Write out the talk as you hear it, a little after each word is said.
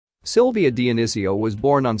Silvia Dionisio was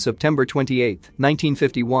born on September 28,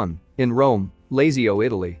 1951, in Rome, Lazio,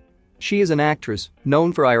 Italy. She is an actress,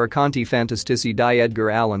 known for I racconti fantastici di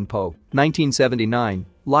Edgar Allan Poe, 1979,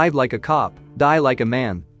 Live Like a Cop, Die Like a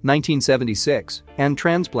Man, 1976, and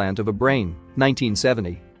Transplant of a Brain,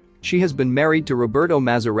 1970. She has been married to Roberto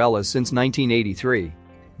Mazzarella since 1983.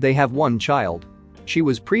 They have one child. She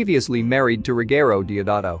was previously married to Ruggero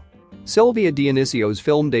Deodato. Silvia Dionisio's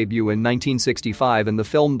film debut in 1965 in the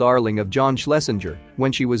film Darling of John Schlesinger,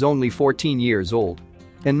 when she was only 14 years old.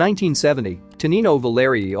 In 1970, Tonino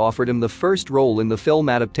Valerii offered him the first role in the film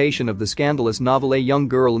adaptation of the scandalous novel A Young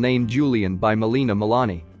Girl Named Julien by Milena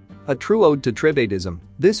Milani. A true ode to tribadism,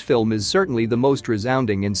 this film is certainly the most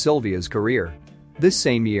resounding in Silvia's career. This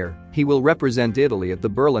same year, he will represent Italy at the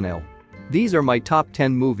Berlinale. These are my top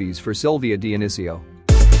 10 movies for Silvia Dionisio.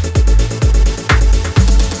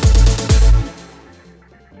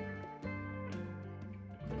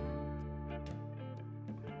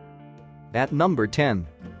 At number 10.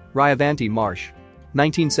 Riavanti Marsh.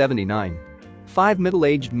 1979. Five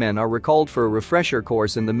middle-aged men are recalled for a refresher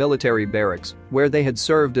course in the military barracks, where they had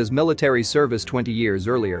served as military service 20 years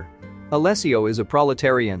earlier. Alessio is a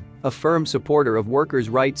proletarian, a firm supporter of workers'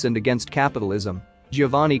 rights and against capitalism.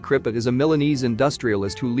 Giovanni Crippa is a Milanese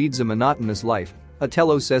industrialist who leads a monotonous life.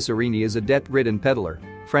 Otello Cesarini is a debt-ridden peddler.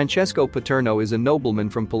 Francesco Paterno is a nobleman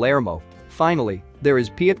from Palermo. Finally, there is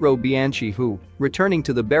Pietro Bianchi who, returning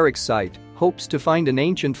to the barracks site, hopes to find an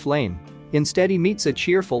ancient flame. Instead, he meets a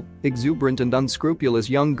cheerful, exuberant and unscrupulous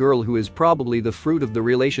young girl who is probably the fruit of the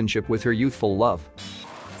relationship with her youthful love.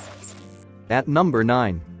 At number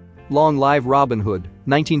 9. Long Live Robin Hood,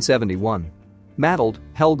 1971. Maddled,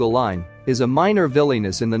 Helga Line, is a minor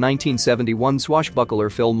villainess in the 1971 swashbuckler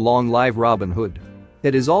film Long Live Robin Hood.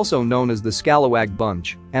 It is also known as the Scalawag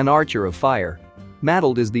Bunch, an archer of fire.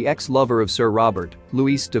 Maddled is the ex-lover of Sir Robert,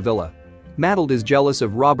 Luis de Villa. Maddled is jealous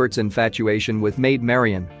of Robert's infatuation with Maid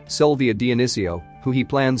Marian, Silvia Dionisio, who he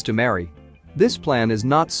plans to marry. This plan is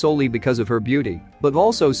not solely because of her beauty, but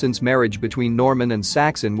also since marriage between Norman and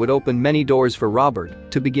Saxon would open many doors for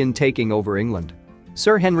Robert to begin taking over England.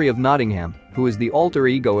 Sir Henry of Nottingham, who is the alter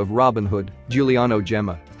ego of Robin Hood, Giuliano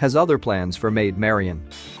Gemma, has other plans for Maid Marian.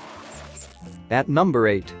 At number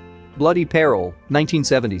 8. Bloody Peril,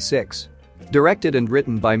 1976. Directed and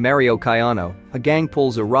written by Mario Caiano, a gang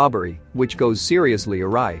pulls a robbery, which goes seriously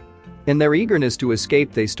awry. In their eagerness to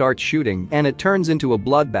escape, they start shooting and it turns into a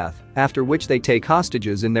bloodbath, after which they take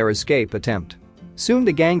hostages in their escape attempt. Soon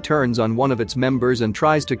the gang turns on one of its members and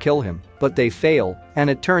tries to kill him, but they fail, and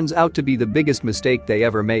it turns out to be the biggest mistake they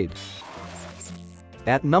ever made.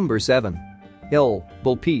 At number 7. Il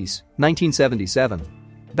Bull Peace, 1977.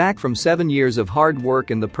 Back from 7 years of hard work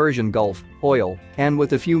in the Persian Gulf, oil, and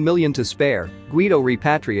with a few million to spare, Guido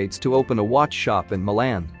repatriates to open a watch shop in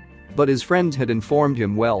Milan. But his friends had informed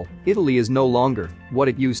him, well, Italy is no longer what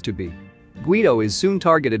it used to be. Guido is soon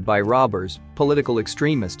targeted by robbers, political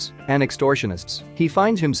extremists, and extortionists. He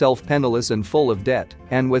finds himself penniless and full of debt,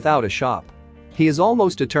 and without a shop. He is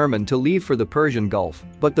almost determined to leave for the Persian Gulf,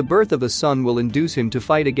 but the birth of a son will induce him to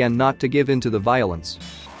fight again, not to give in to the violence.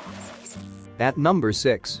 At number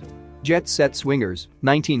 6. Jet Set Swingers,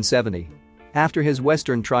 1970. After his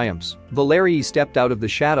Western triumphs, Valerii stepped out of the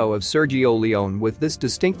shadow of Sergio Leone with this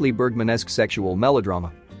distinctly Bergmanesque sexual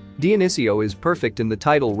melodrama. Dionisio is perfect in the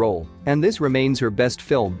title role, and this remains her best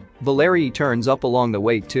film. Valerii turns up along the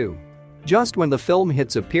way too. Just when the film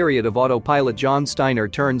hits a period of autopilot, John Steiner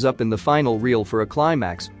turns up in the final reel for a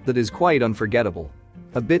climax that is quite unforgettable.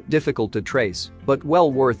 A bit difficult to trace, but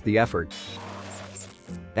well worth the effort.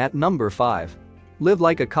 At number 5. Live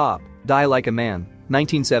Like a Cop, Die Like a Man,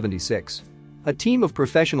 1976. A team of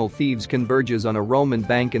professional thieves converges on a Roman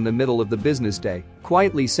bank in the middle of the business day,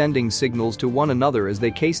 quietly sending signals to one another as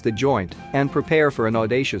they case the joint and prepare for an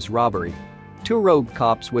audacious robbery. Two rogue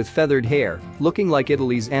cops with feathered hair, looking like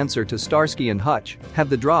Italy's answer to Starsky and Hutch, have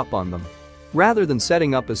the drop on them. Rather than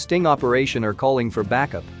setting up a sting operation or calling for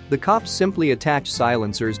backup, the cops simply attach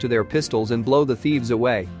silencers to their pistols and blow the thieves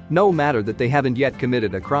away, no matter that they haven't yet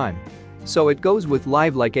committed a crime. So it goes with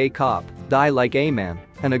Live Like a Cop, Die Like a Man,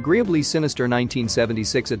 an agreeably sinister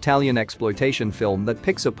 1976 Italian exploitation film that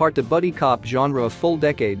picks apart the buddy cop genre a full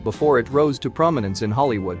decade before it rose to prominence in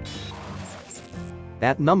Hollywood.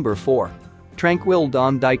 At number 4. Tranquille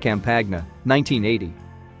Don di Campagna, 1980.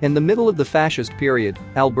 In the middle of the fascist period,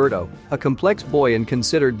 Alberto, a complex boy and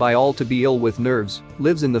considered by all to be ill with nerves,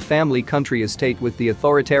 lives in the family country estate with the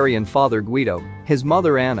authoritarian father Guido, his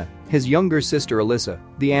mother Anna, his younger sister Alyssa,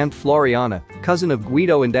 the aunt Floriana, cousin of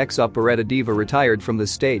Guido and ex-operetta diva retired from the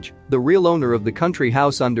stage, the real owner of the country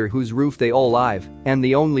house under whose roof they all live, and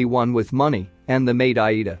the only one with money, and the maid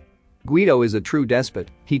Aida. Guido is a true despot.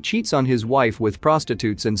 He cheats on his wife with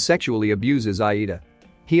prostitutes and sexually abuses Aida.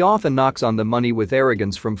 He often knocks on the money with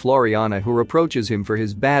arrogance from Floriana, who reproaches him for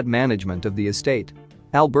his bad management of the estate.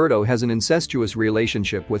 Alberto has an incestuous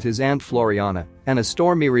relationship with his aunt Floriana and a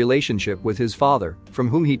stormy relationship with his father, from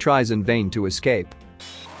whom he tries in vain to escape.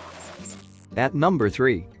 At number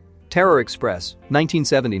 3. Terror Express,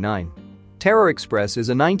 1979. Terror Express is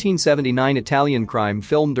a 1979 Italian crime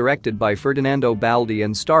film directed by Ferdinando Baldi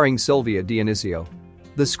and starring Silvia Dionisio.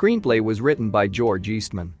 The screenplay was written by George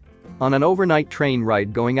Eastman. On an overnight train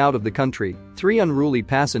ride going out of the country, 3 unruly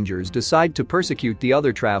passengers decide to persecute the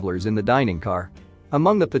other travelers in the dining car.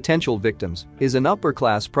 Among the potential victims is an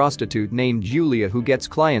upper-class prostitute named Julia who gets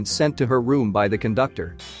clients sent to her room by the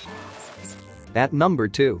conductor. At number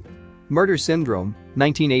 2. Murder Syndrome,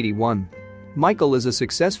 1981. Michael is a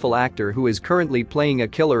successful actor who is currently playing a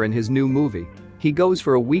killer in his new movie. He goes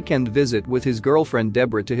for a weekend visit with his girlfriend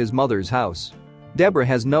Deborah to his mother's house. Deborah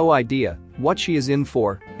has no idea what she is in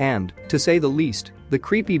for, and, to say the least, the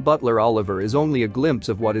creepy butler Oliver is only a glimpse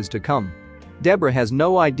of what is to come. Deborah has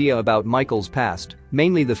no idea about Michael's past,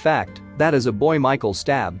 mainly the fact that as a boy Michael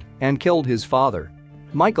stabbed and killed his father.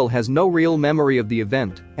 Michael has no real memory of the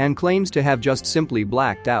event and claims to have just simply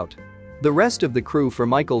blacked out. The rest of the crew for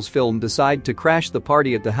Michael's film decide to crash the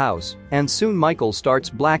party at the house, and soon Michael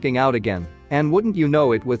starts blacking out again, and wouldn't you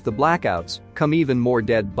know it, with the blackouts come even more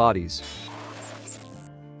dead bodies.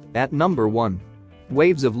 At number 1.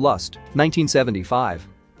 Waves of Lust, 1975.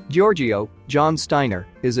 Giorgio, John Steiner,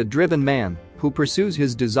 is a driven man who pursues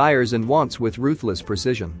his desires and wants with ruthless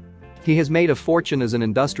precision. He has made a fortune as an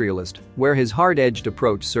industrialist, where his hard-edged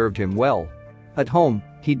approach served him well. At home,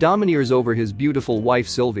 he domineers over his beautiful wife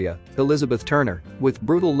Sylvia, Elizabeth Turner, with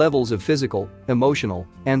brutal levels of physical, emotional,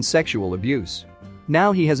 and sexual abuse.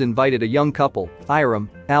 Now he has invited a young couple,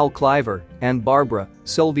 Iram, Al Cliver, and Barbara,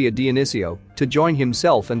 Silvia Dionisio, to join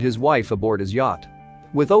himself and his wife aboard his yacht.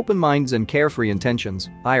 With open minds and carefree intentions,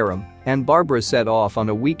 Iram and Barbara set off on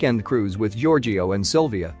a weekend cruise with Giorgio and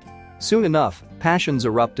Sylvia. Soon enough, passions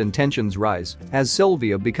erupt and tensions rise as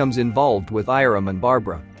Sylvia becomes involved with Iram and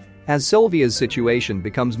Barbara. As Sylvia's situation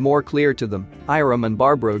becomes more clear to them, Iram and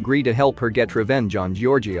Barbara agree to help her get revenge on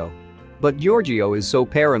Giorgio. But Giorgio is so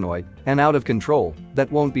paranoid and out of control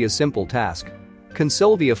that won't be a simple task. Can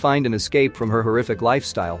Sylvia find an escape from her horrific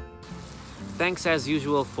lifestyle? Thanks as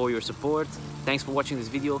usual for your support. Thanks for watching this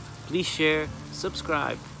video. Please share,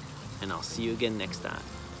 subscribe, and I'll see you again next time.